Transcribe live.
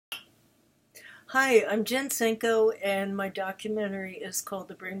Hi, I'm Jen Senko, and my documentary is called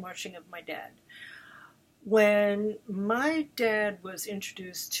The Brainwashing of My Dad. When my dad was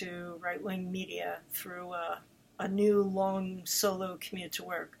introduced to right wing media through a new long solo commute to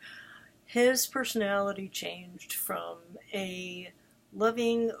work, his personality changed from a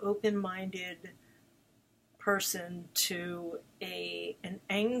loving, open minded person to an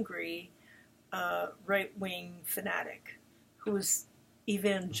angry right wing fanatic who was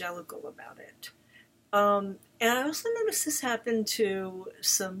evangelical about it. And I also noticed this happened to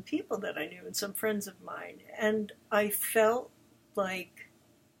some people that I knew and some friends of mine. And I felt like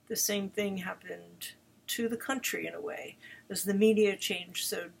the same thing happened to the country in a way. As the media changed,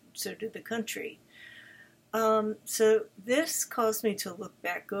 so did the country. So this caused me to look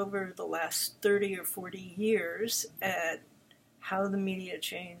back over the last 30 or 40 years at how the media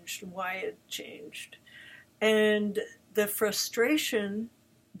changed, why it changed, and the frustration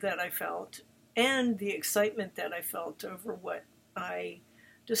that I felt and the excitement that I felt over what I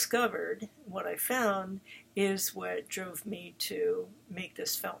discovered, what I found, is what drove me to make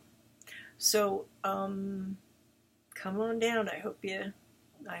this film. So come on down. I hope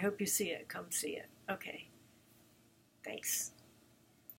you see it. Come see it. Okay. Thanks.